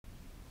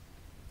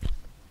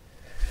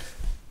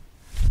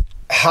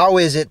How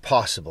is it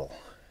possible,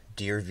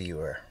 dear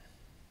viewer?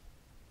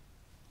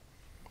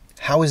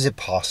 How is it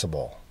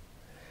possible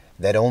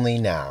that only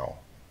now,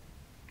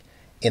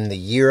 in the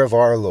year of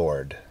our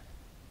Lord,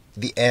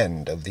 the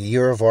end of the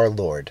year of our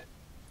Lord,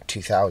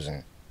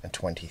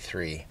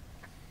 2023,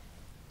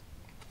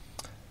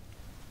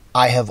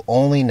 I have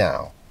only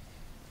now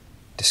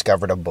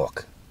discovered a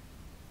book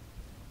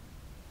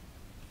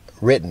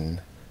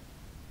written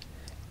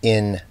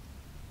in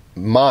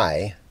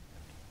my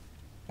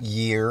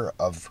year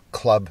of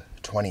Club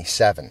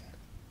 27.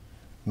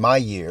 My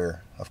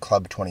year of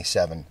Club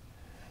 27.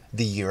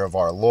 The year of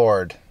our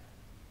Lord,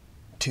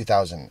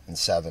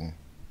 2007.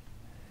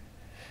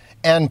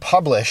 And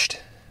published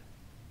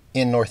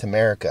in North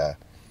America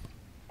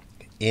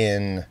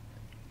in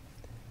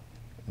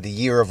the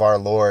year of our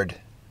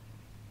Lord,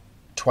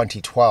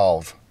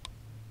 2012.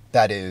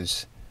 That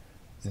is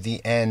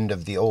the end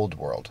of the old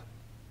world.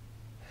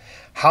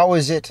 How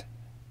is it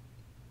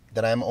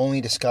that I'm only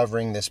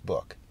discovering this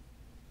book,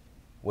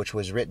 which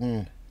was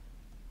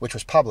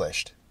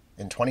published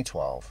in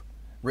 2012,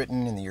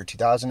 written in the year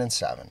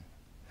 2007.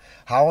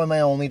 How am I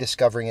only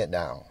discovering it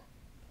now,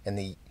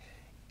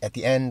 at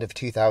the end of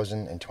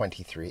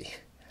 2023?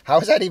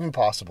 How is that even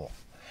possible?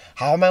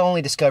 How am I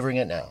only discovering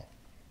it now?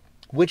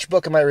 Which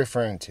book am I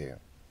referring to?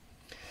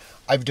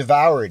 I've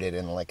devoured it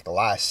in the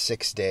last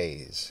 6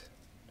 days.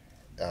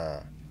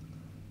 And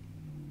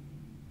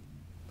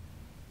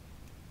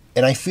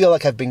I feel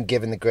like I've been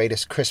given the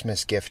greatest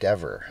Christmas gift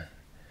ever.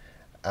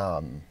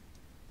 And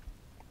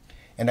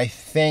I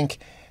think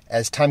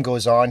as time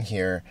goes on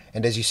here,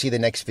 and as you see the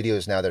next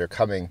videos now that are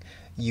coming,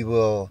 you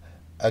will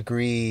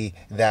agree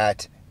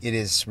that it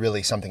is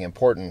really something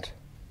important.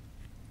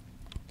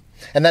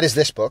 And that is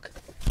this book.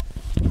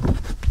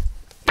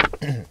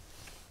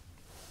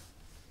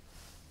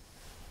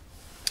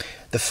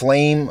 The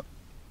Flame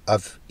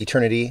of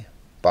Eternity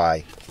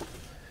by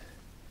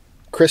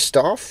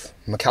Krzysztof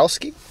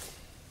Michalski.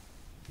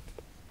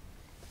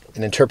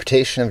 An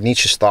interpretation of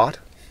Nietzsche's thought.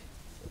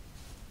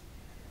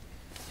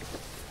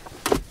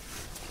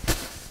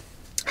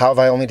 How have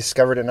I only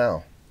discovered it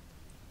now?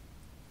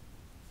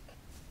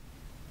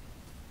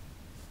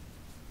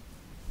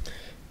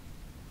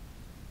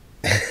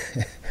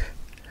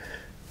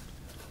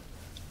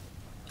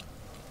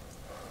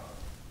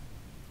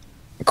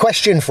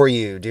 Question for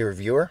you, dear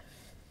viewer.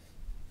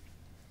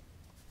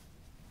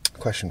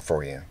 Question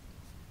for you.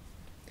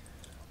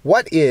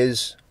 What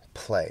is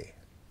play?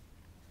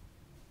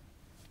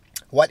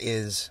 What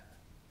is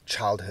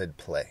childhood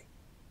play?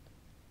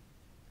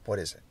 What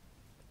is it?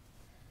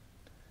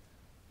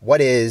 What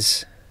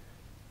is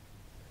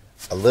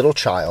a little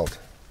child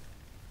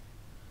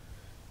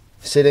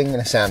sitting in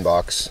a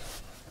sandbox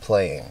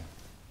playing?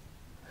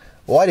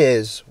 What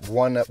is,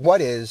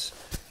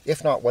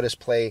 if not what is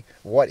play,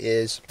 what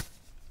is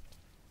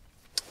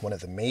one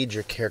of the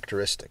major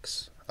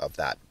characteristics of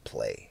that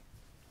play?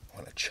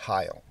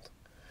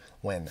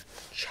 When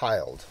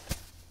child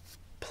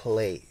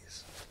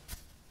plays.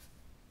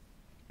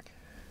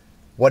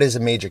 What is a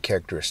major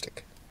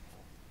characteristic?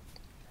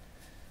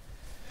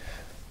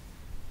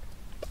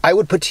 I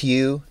would put to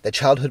you that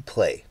childhood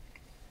play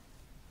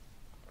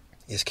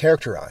is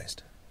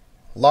characterized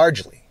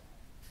largely,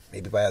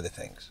 maybe by other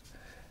things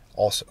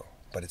also,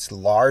 but it's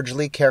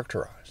largely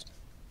characterized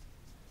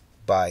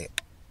by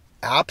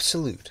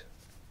absolute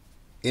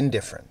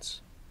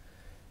indifference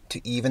to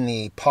even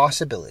the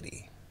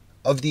possibility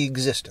of the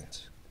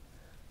existence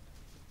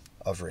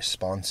of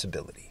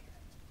responsibility.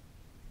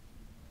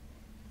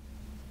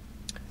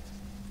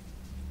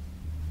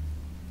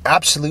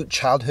 Absolute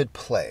childhood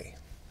play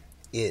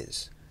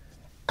is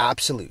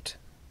absolute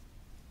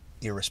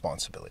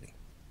irresponsibility.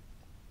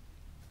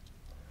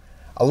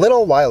 A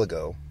little while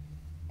ago,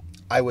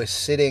 I was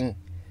sitting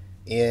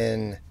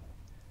in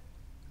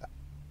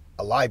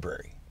a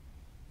library,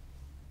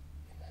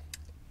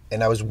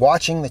 and I was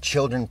watching the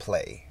children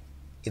play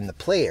in the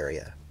play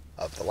area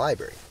of the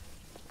library.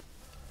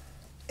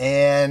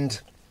 And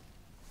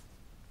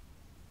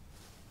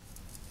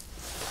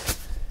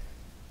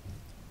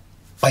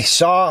I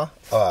saw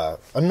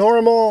a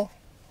normal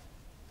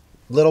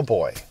little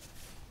boy,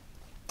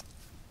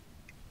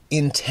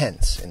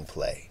 intense in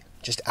play,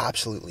 just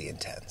absolutely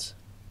intense.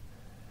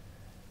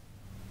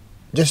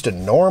 Just a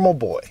normal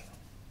boy.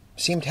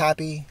 Seemed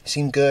happy,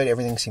 seemed good,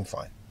 everything seemed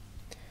fine.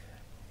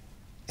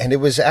 And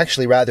it was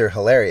actually rather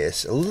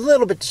hilarious, a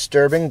little bit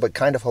disturbing, but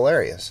kind of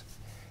hilarious.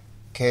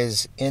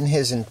 Because in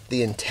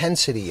the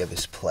intensity of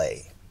his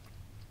play,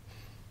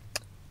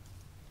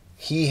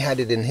 he had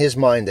it in his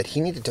mind that he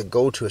needed to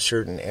go to a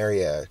certain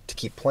area to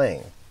keep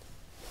playing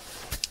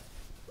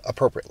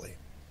appropriately.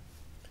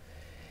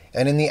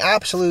 And in the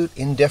absolute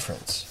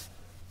indifference,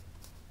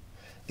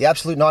 the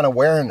absolute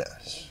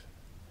non-awareness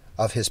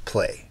of his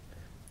play,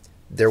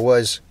 there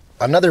was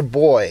another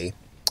boy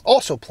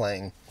also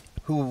playing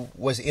who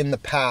was in the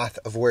path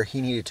of where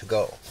he needed to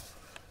go.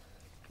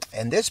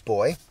 And this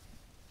boy,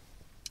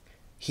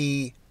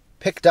 he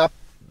picked up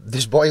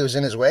this boy who was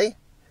in his way,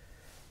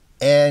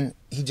 and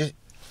he just,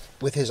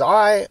 with his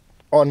eye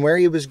on where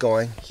he was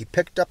going, he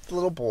picked up the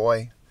little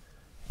boy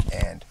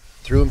and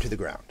threw him to the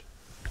ground.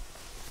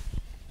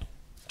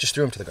 Just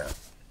threw him to the ground.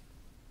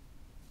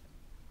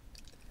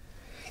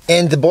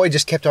 And the boy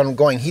just kept on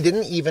going. He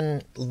didn't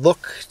even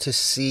look to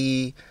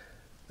see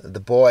the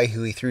boy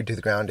who he threw to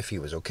the ground if he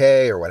was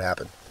okay or what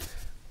happened.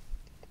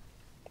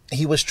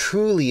 He was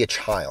truly a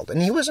child.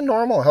 And he was a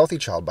normal, healthy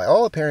child by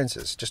all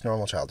appearances. Just a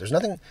normal child. There's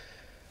nothing...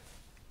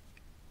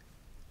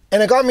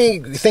 And it got me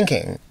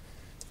thinking,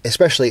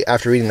 especially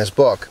after reading this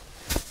book,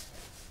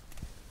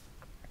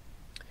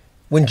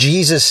 when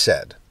Jesus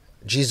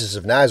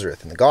of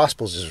Nazareth in the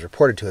Gospels is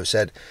reported to have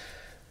said,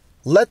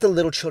 "Let the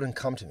little children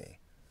come to me,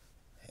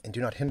 and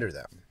do not hinder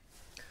them,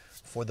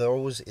 for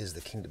those is the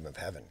kingdom of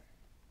heaven."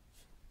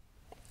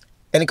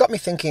 And it got me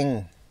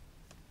thinking,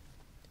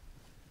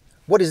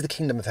 what is the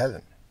kingdom of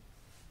heaven?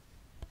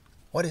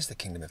 What is the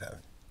kingdom of heaven?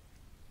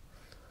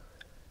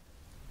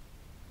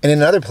 And in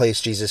another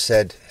place, Jesus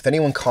said, if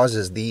anyone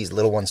causes these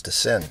little ones to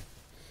sin,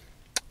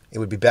 it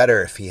would be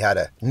better if he had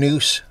a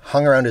noose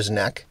hung around his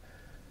neck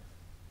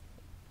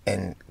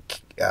and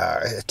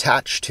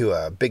attached to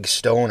a big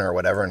stone or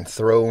whatever and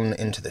thrown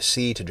into the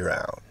sea to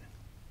drown.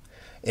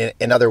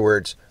 In other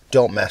words,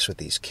 don't mess with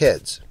these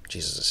kids,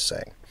 Jesus is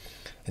saying.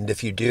 And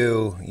if you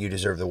do, you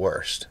deserve the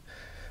worst.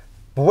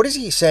 But what is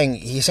he saying?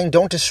 He's saying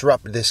don't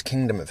disrupt this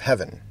kingdom of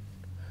heaven.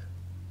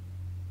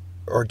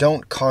 Or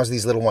don't cause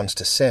these little ones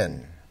to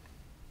sin.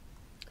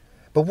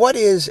 But what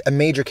is a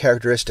major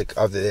characteristic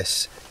of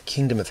this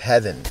kingdom of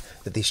heaven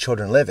that these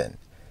children live in?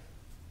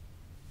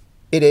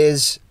 It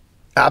is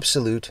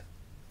absolute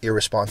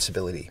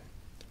irresponsibility.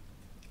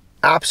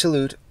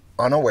 Absolute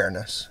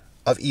unawareness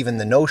of even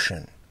the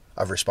notion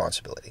of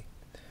responsibility.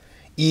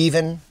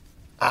 Even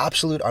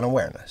absolute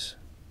unawareness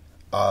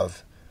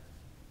of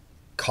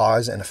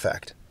cause and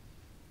effect.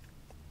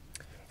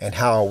 And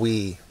how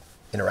we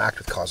interact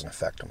with cause and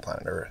effect on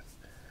planet Earth.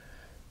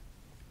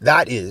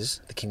 That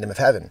is the kingdom of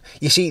heaven.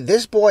 You see,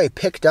 this boy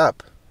picked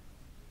up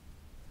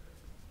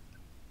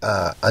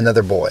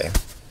another boy,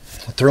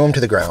 threw him to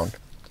the ground,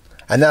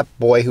 and that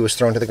boy who was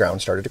thrown to the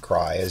ground started to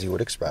cry, as you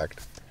would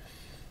expect,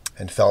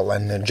 and felt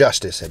an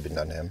injustice had been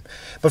done to him.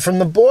 But from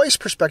the boy's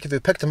perspective, who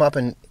picked him up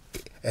and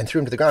threw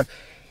him to the ground,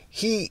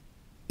 he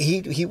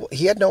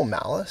had no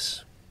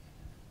malice.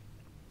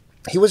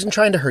 He wasn't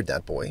trying to hurt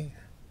that boy.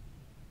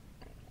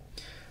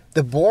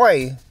 The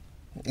boy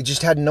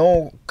just had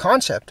no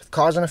concept of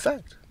cause and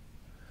effect.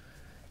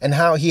 And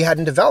how he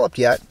hadn't developed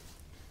yet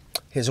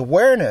his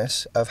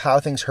awareness of how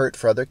things hurt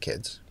for other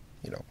kids.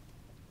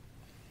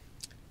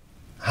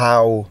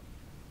 How,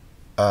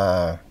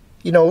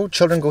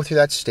 children go through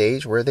that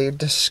stage where they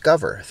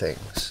discover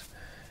things.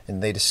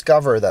 And they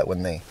discover that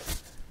when they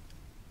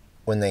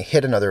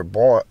hit another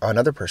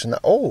person,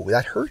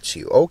 that hurts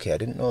you. Okay, I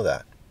didn't know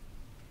that.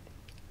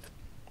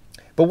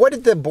 But what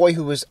did the boy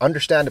who was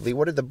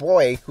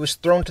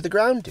thrown to the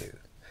ground do?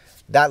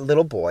 That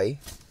little boy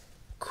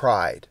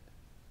cried.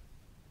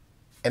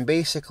 And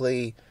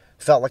basically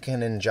felt like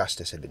an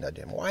injustice had been done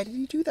to him. Why did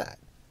he do that?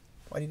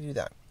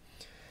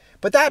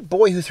 But that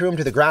boy who threw him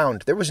to the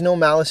ground, there was no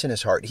malice in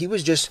his heart. He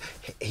was just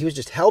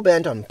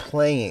hell-bent on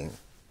playing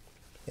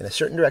in a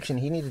certain direction.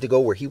 He needed to go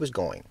where he was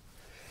going,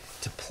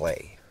 to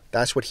play.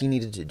 That's what he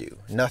needed to do.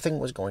 Nothing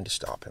was going to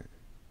stop him.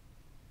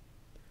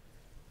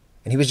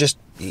 And he was just,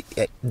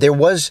 there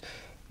was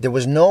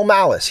no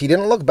malice. He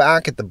didn't look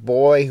back at the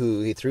boy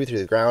who he threw to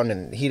the ground,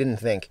 and he didn't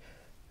think,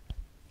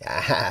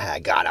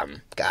 got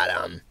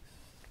him.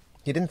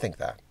 He didn't think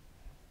that.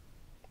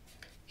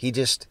 He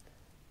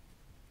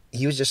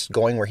was just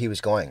going where he was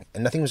going,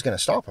 and nothing was going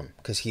to stop him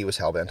because he was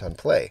hell-bent on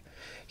play.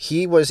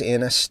 He was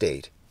in a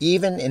state,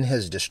 even in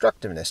his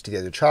destructiveness to the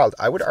other child,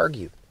 I would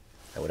argue,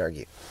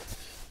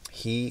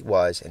 he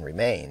was and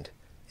remained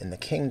in the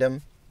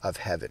kingdom of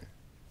heaven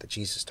that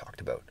Jesus talked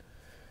about.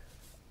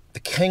 The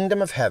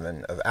kingdom of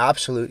heaven of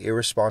absolute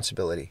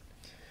irresponsibility,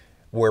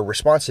 where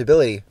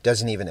responsibility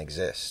doesn't even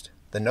exist.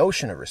 The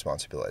notion of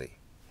responsibility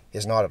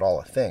is not at all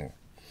a thing.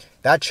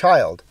 That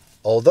child,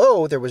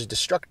 although there was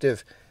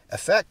destructive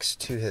effects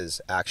to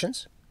his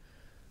actions,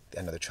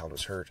 another child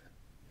was hurt.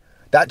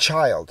 That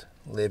child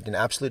lived in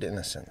absolute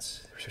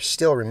innocence,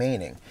 still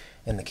remaining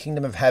in the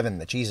kingdom of heaven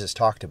that Jesus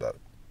talked about.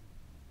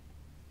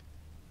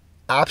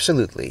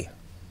 Absolutely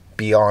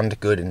beyond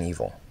good and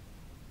evil.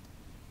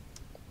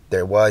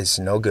 There was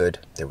no good,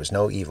 there was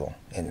no evil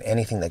in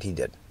anything that he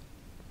did,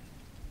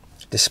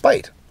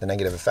 despite the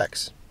negative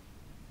effects.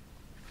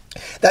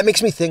 That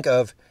makes me think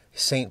of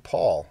St.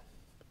 Paul.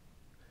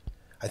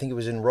 I think it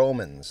was in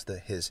Romans,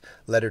 his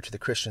letter to the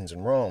Christians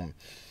in Rome,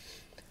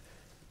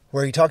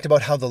 where he talked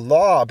about how the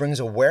law brings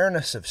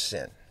awareness of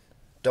sin.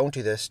 Don't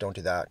do this, don't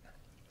do that.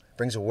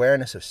 Brings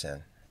awareness of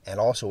sin, and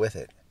also with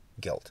it,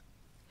 guilt.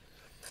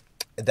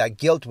 That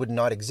guilt would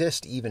not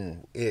exist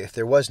even if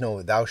there was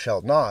no thou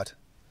shalt not,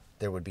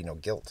 there would be no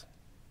guilt.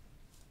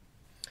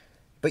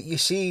 But you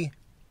see,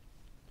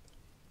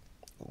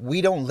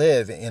 we don't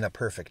live in a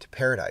perfect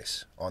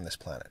paradise on this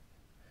planet.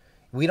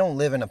 We don't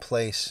live in a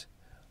place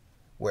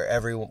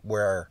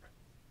where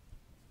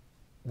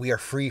we are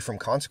free from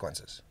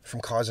consequences, from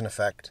cause and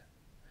effect.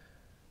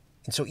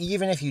 And so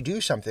even if you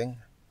do something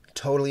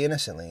totally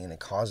innocently and it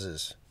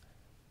causes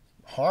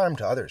harm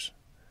to others,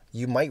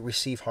 you might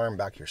receive harm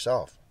back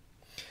yourself.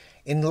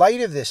 In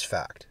light of this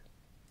fact,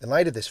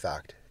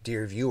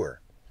 dear viewer,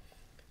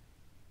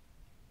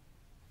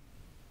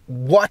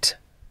 what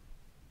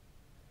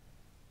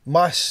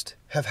must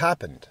have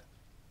happened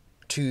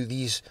to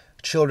these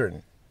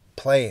children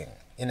playing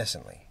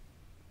innocently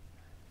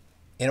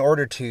in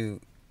order to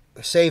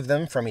save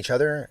them from each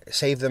other,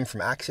 save them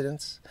from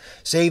accidents,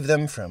 save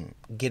them from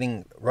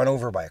getting run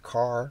over by a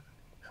car?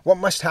 What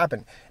must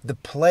happen? The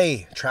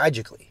play,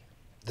 tragically,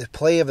 the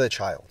play of the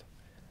child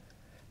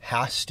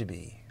has to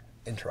be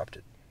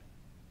interrupted.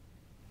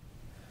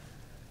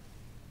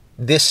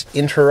 This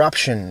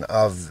interruption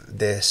of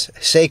this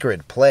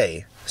sacred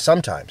play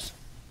sometimes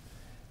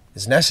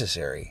is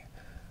necessary.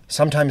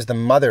 Sometimes the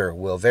mother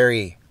will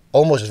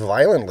almost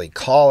violently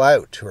call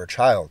out to her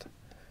child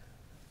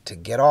to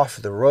get off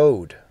the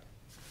road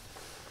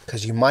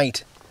because you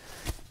might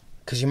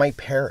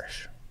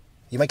perish.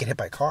 You might get hit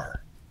by a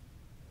car.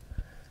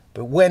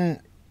 But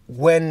when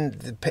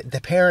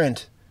the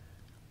parent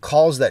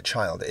calls that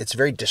child, it's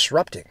very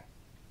disrupting.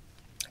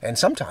 And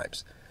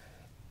sometimes,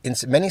 in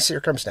many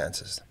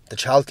circumstances, the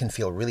child can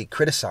feel really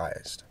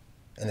criticized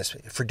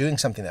for doing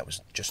something that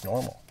was just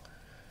normal.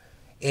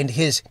 And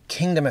his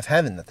kingdom of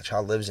heaven that the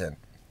child lives in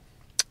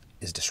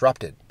is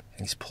disrupted,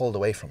 and he's pulled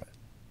away from it.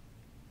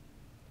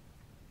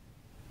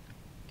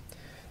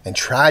 And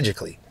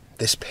tragically,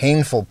 this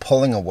painful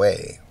pulling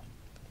away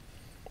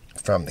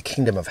from the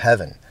kingdom of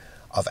heaven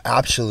of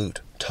absolute,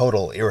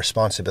 total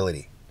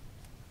irresponsibility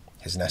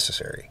is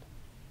necessary.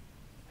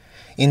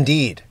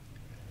 Indeed,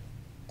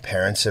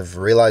 parents have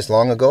realized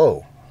long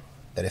ago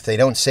that if they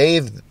don't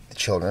save the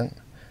children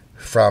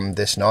from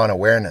this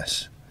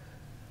non-awareness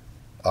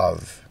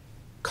of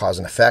cause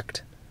and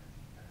effect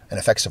and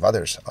effects on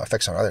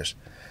others,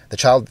 the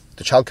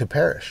child could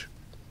perish.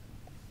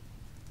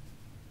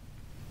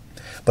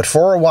 But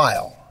for a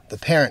while, the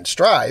parent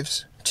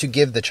strives to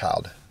give the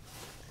child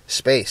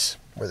space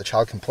where the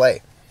child can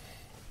play.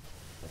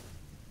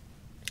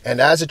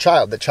 And as a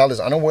child, the child is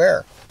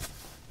unaware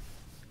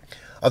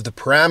of the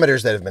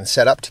parameters that have been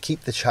set up to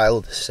keep the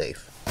child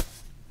safe.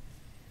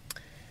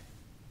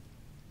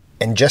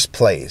 And just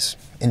plays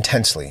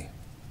intensely,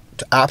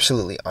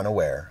 absolutely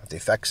unaware of the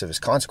effects of his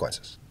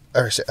consequences,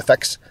 or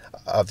effects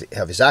of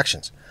his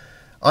actions,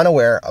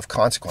 unaware of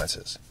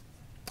consequences,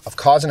 of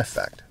cause and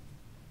effect.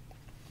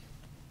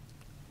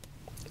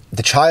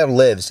 The child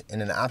lives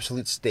in an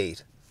absolute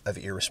state of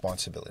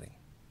irresponsibility,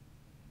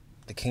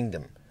 the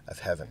kingdom of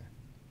heaven.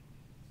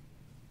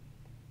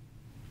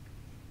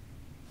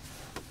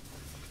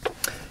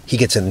 He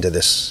gets into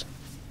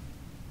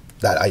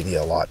that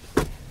idea a lot,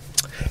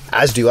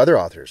 as do other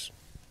authors.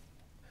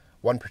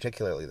 One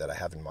particularly that I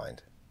have in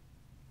mind.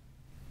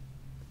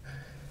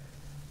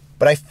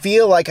 But I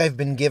feel like I've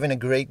been given a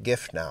great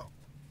gift now.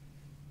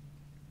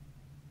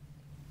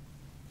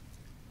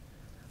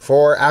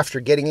 For after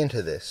getting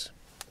into this,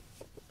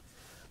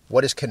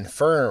 what is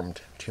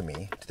confirmed to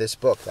me, to this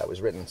book that was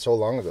written so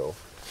long ago,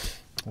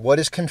 what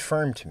is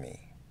confirmed to me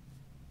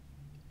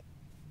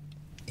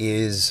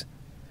is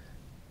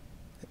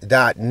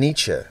that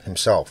Nietzsche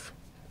himself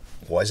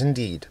was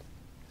indeed,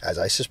 as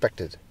I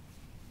suspected,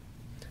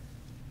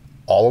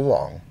 all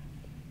along,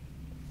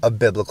 a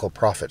biblical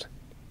prophet.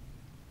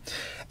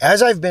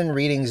 As I've been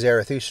reading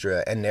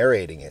Zarathustra and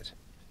narrating it,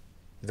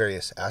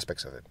 various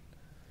aspects of it,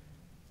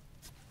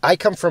 I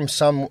come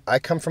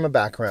from a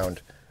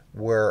background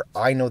where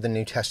I know the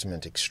New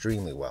Testament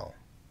extremely well.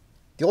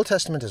 The Old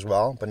Testament as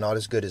well, but not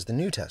as good as the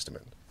New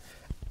Testament.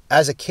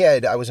 As a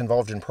kid, I was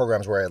involved in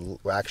programs where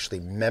I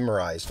actually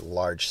memorized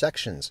large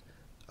sections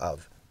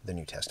of the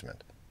New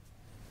Testament.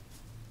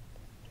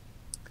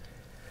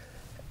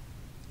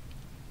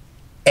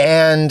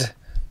 And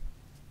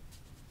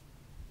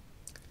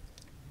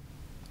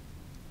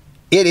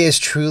it has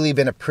truly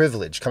been a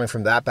privilege coming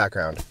from that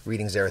background,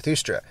 reading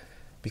Zarathustra,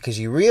 because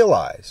you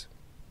realize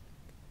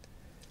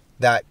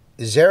that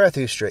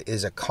Zarathustra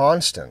is in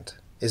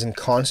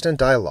constant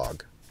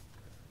dialogue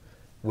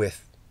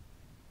with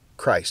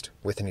Christ,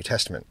 with the New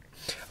Testament.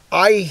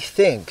 I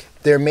think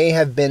there may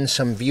have been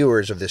some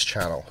viewers of this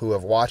channel who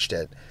have watched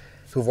it,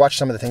 who've watched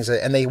some of the things,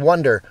 and they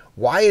wonder,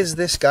 why is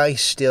this guy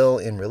still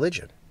in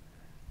religion?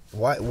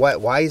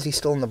 Why is he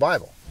still in the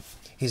Bible?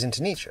 He's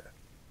into Nietzsche.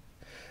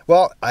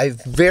 Well,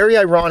 very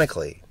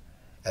ironically,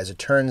 as it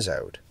turns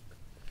out,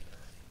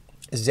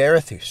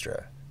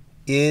 Zarathustra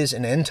is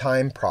an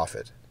end-time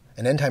prophet,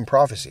 an end-time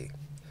prophecy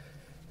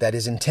that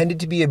is intended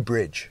to be a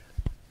bridge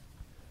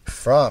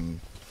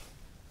from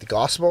the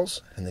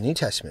Gospels and the New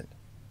Testament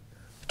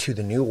to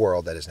the new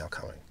world that is now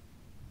coming.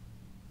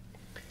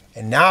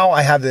 And now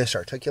I have this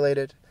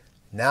articulated.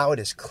 Now it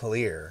is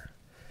clear.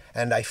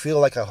 And I feel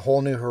like a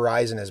whole new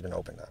horizon has been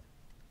opened up.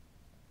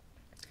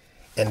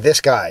 And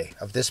this guy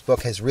of this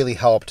book has really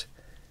helped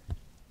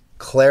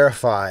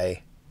clarify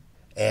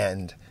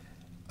and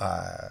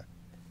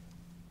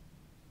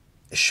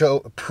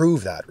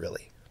prove that,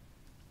 really.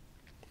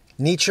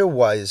 Nietzsche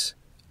was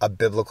a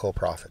biblical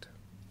prophet,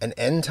 an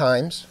end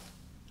times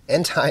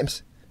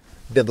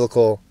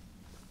biblical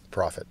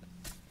prophet.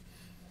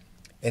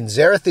 And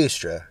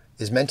Zarathustra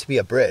is meant to be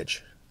a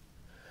bridge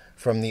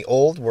from the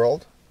old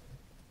world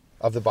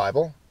of the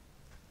Bible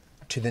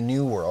to the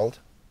new world,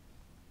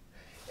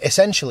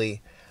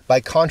 essentially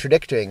by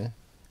contradicting,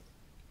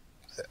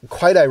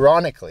 quite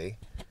ironically,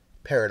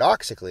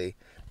 paradoxically,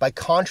 by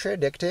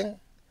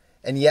contradicting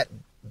and yet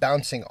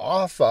bouncing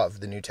off of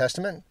the New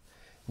Testament,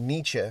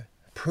 Nietzsche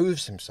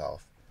proves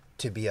himself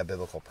to be a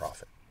biblical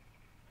prophet.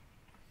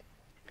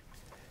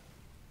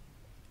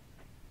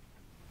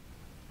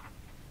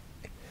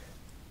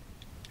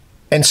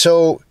 And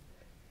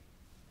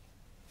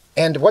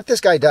what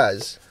this guy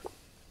does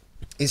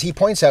is he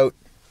points out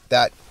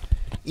that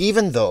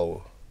even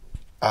though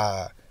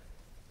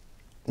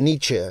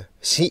Nietzsche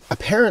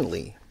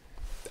apparently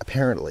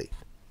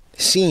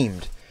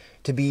seemed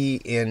to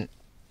be in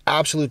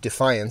absolute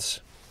defiance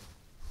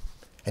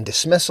and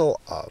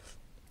dismissal of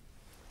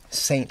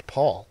St.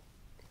 Paul,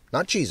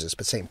 not Jesus,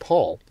 but St.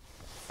 Paul,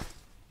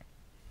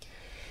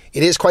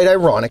 it is quite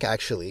ironic,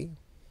 actually.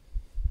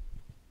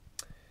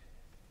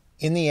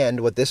 In the end,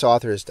 what this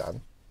author has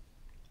done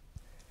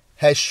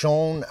has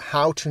shown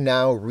how to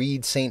now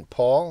read St.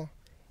 Paul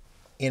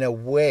in a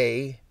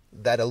way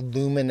that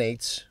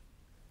illuminates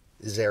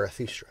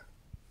Zarathustra.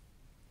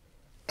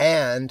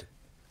 And,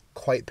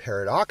 quite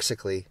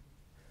paradoxically,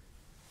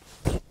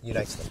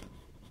 unites them.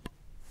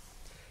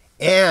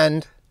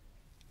 And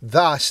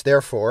thus,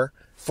 therefore,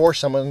 for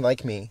someone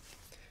like me,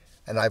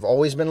 and I've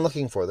always been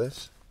looking for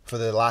this for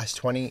the last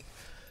 20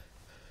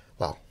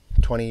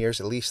 years,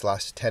 at least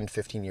last 10,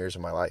 15 years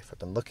of my life. I've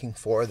been looking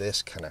for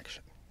this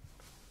connection.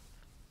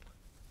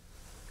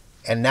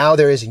 And now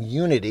there is a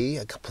unity,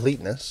 a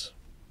completeness,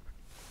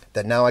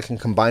 that now I can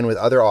combine with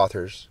other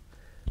authors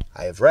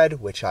I have read,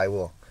 which I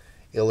will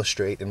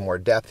illustrate in more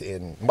depth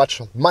in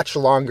much, much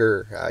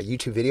longer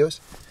YouTube videos,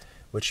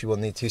 which you will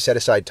need to set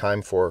aside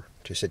time for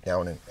to sit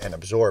down and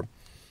absorb,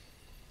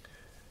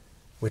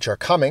 which are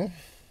coming.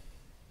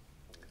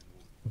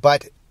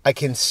 But I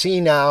can see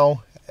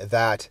now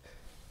that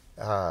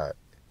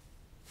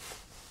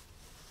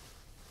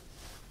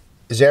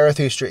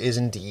Zarathustra is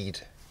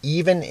indeed,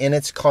 even in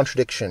its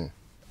contradiction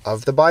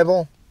of the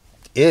Bible,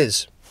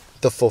 is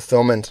the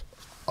fulfillment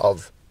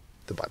of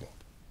the Bible.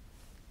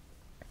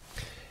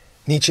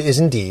 Nietzsche is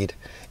indeed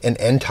an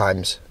end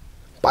times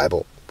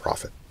Bible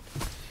prophet.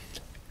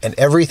 And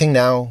everything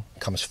now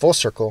comes full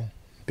circle,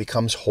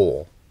 becomes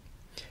whole.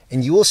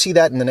 And you will see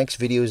that in the next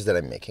videos that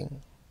I'm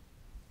making.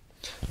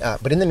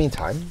 But in the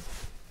meantime,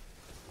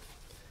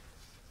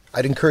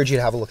 I'd encourage you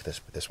to have a look at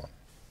this one.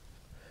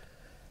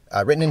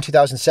 Written in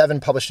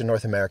 2007, published in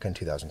North America in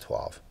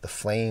 2012. The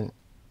Flame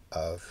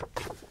of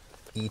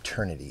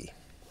Eternity.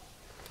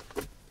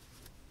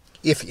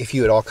 If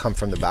you had all come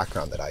from the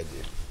background that I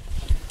did.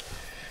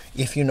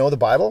 If you know the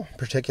Bible,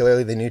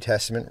 particularly the New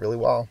Testament, really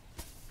well,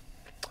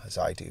 as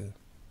I do,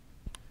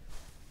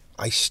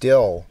 I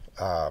still,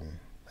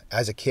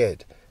 as a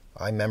kid,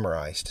 I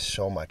memorized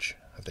so much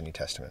of the New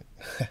Testament.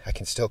 I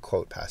can still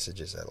quote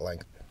passages at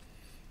length.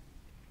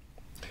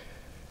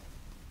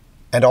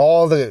 And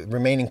all the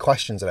remaining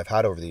questions that I've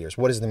had over the years.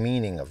 What is the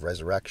meaning of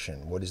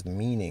resurrection? What is the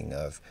meaning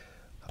of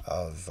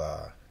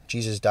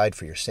Jesus died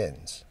for your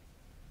sins?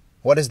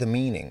 What is the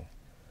meaning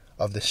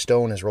of the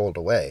stone is rolled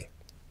away?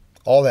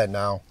 All that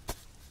now,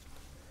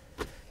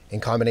 in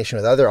combination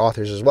with other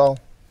authors as well,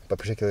 but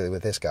particularly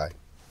with this guy,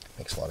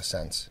 makes a lot of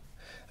sense.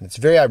 And it's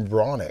very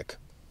ironic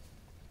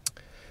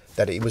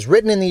that it was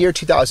written in the year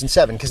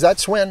 2007, because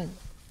that's when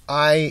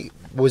I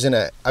was in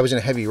a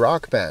heavy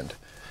rock band.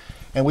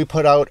 And we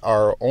put out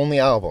our only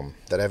album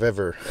that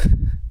our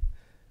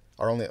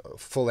only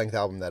full-length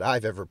album that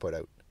I've ever put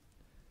out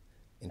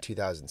in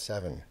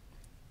 2007.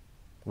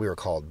 We were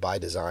called By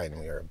Design.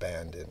 We were a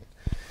band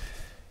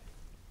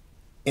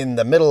in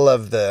the middle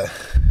of the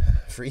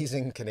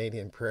freezing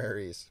Canadian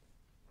prairies.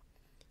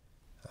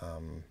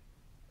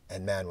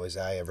 And man, was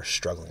I ever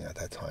struggling at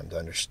that time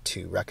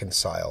to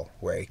reconcile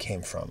where I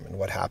came from and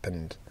what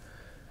happened,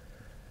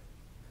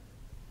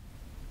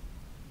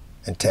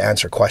 and to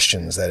answer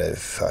questions that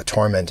have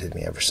tormented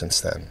me ever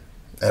since then.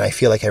 And I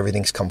feel like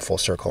everything's come full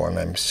circle, and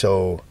I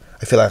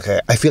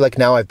feel like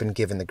now I've been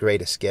given the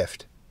greatest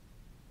gift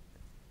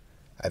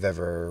I've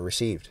ever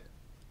received.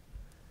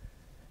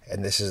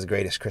 And this is the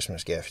greatest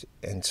Christmas gift.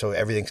 And so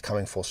everything's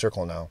coming full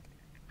circle now.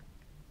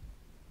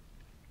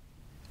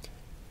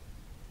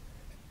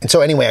 And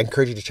so anyway, I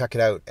encourage you to check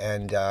it out.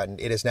 And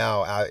it is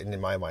now out,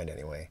 in my mind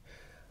anyway.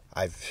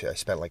 I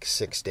spent like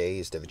 6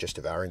 days just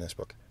devouring this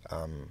book.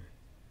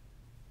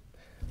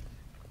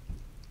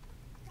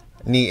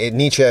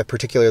 Nietzsche,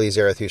 particularly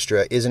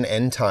Zarathustra, is an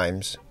end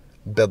times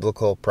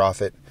biblical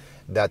prophet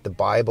that the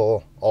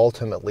Bible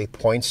ultimately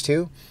points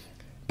to.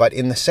 But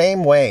in the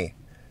same way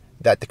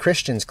that the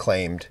Christians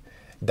claimed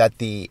that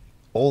the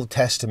Old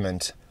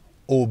Testament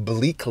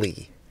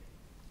obliquely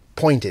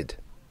pointed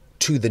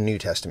to the New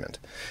Testament.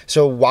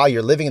 So while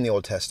you're living in the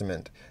Old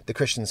Testament, the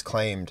Christians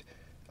claimed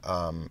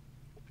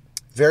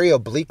very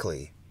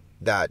obliquely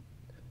that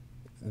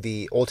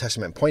the Old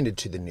Testament pointed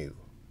to the New,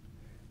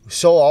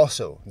 so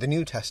also the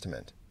New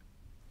Testament,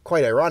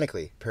 quite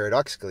ironically,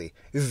 paradoxically,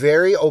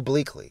 very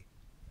obliquely,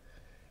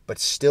 but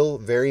still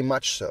very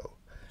much so,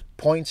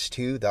 points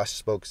to "Thus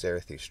spoke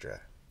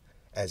Zarathustra"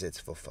 as its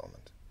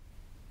fulfillment.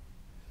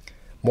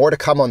 More to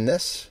come on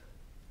this.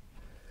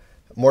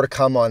 More to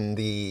come on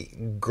the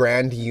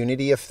grand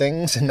unity of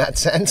things in that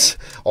sense,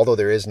 although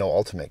there is no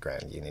ultimate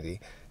grand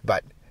unity.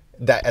 But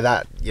that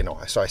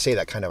so I say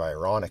that kind of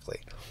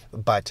ironically.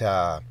 But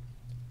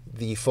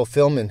the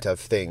fulfillment of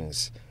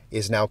things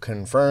is now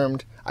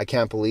confirmed. I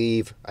can't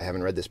believe I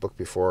haven't read this book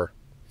before.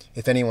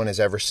 If anyone has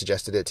ever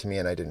suggested it to me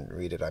and I didn't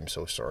read it, I'm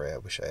so sorry. I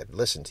wish I had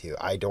listened to you.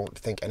 I don't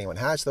think anyone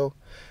has, though,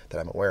 that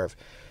I'm aware of.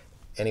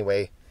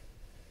 Anyway,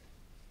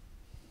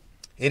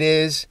 it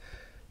is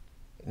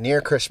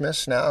near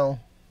Christmas now.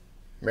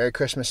 Merry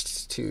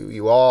Christmas to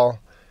you all.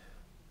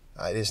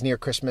 It is near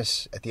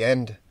Christmas at the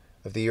end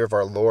of the year of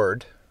our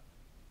Lord,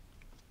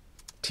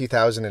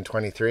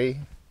 2023.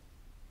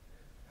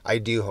 I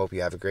do hope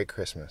you have a great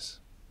Christmas.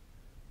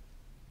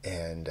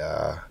 And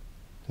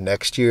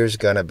next year's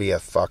gonna be a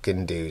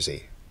fucking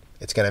doozy.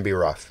 It's gonna be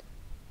rough.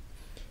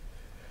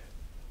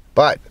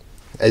 But,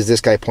 as this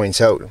guy points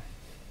out,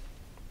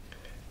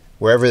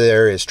 wherever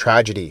there is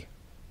tragedy,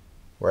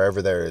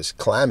 wherever there is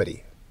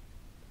calamity,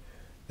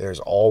 there's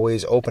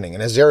always opening.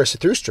 And as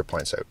Zarathustra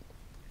points out,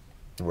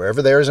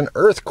 wherever there is an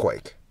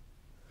earthquake,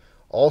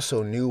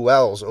 also new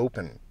wells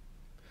open.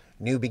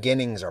 New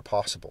beginnings are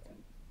possible.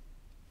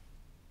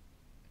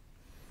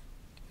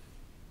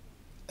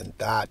 And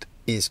that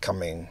is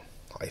coming,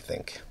 I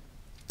think,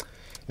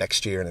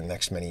 next year and the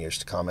next many years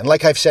to come. And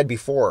like I've said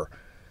before,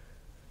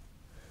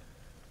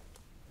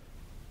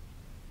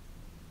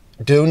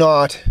 do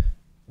not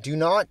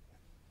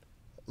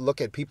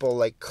look at people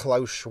like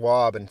Klaus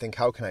Schwab and think,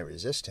 how can I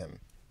resist him?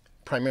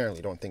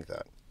 Primarily, don't think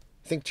that.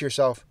 Think to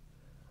yourself,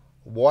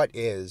 what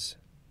is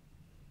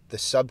the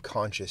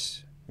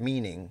subconscious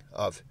meaning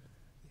of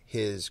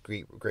his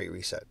Great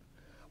Reset?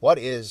 What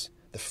is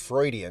the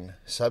Freudian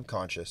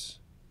subconscious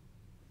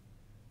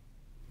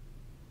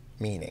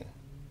meaning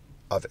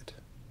of it?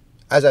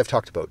 As I've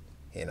talked about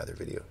in other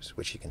videos,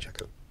 which you can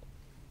check out.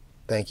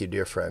 Thank you,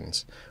 dear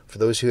friends, for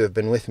those who have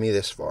been with me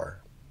this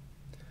far.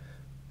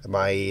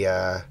 My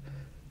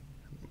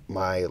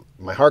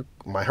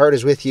heart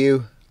is with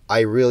you. I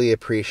really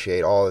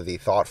appreciate all of the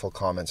thoughtful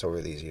comments over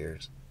these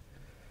years.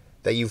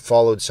 That you've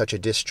followed such a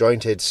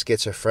disjointed,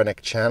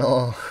 schizophrenic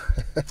channel.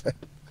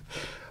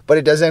 But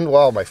it does end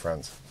well, my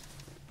friends.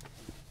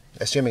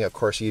 Assuming, of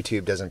course,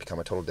 YouTube doesn't become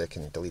a total dick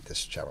and delete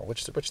this channel,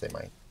 which they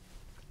might.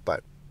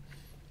 But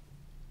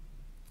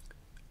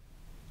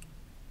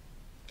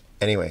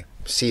anyway,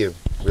 see you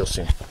real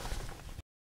soon.